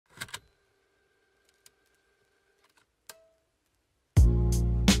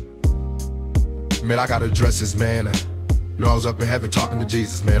Man, I gotta address this, man. You know, I was up in heaven talking to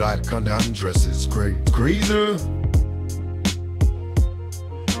Jesus, man. I had to come down and dress this. Crazy.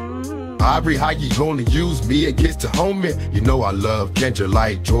 Aubrey, how you gonna use me against the homie? You know I love Kendra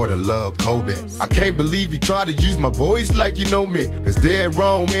like Jordan love Kobe. I can't believe you try to use my voice like you know me. It's dead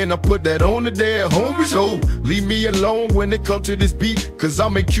wrong, man. I put that on the dead homie. So leave me alone when it comes to this beat, cause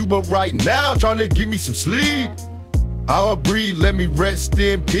I'm in Cuba right now trying to give me some sleep. I'll breathe, let me rest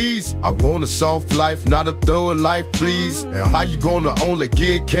in peace. I want a soft life, not a thorough life, please. And how you gonna only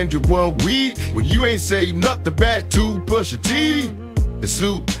give Kendra 1 week when you ain't say nothing bad to Pusha T? The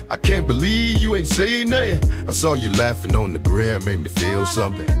suit, I can't believe you ain't saying nothing. I saw you laughing on the gram, made me feel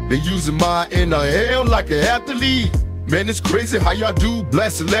something. They using my NIL like an athlete. Man, it's crazy how y'all do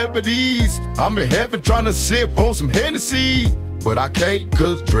black celebrities. I'm in heaven trying to sip on some Hennessy, but I can't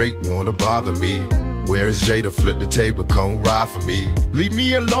cause Drake wanna bother me. Where is Jay to flip the table, come ride for me? Leave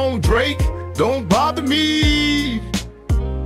me alone, Drake, don't bother me.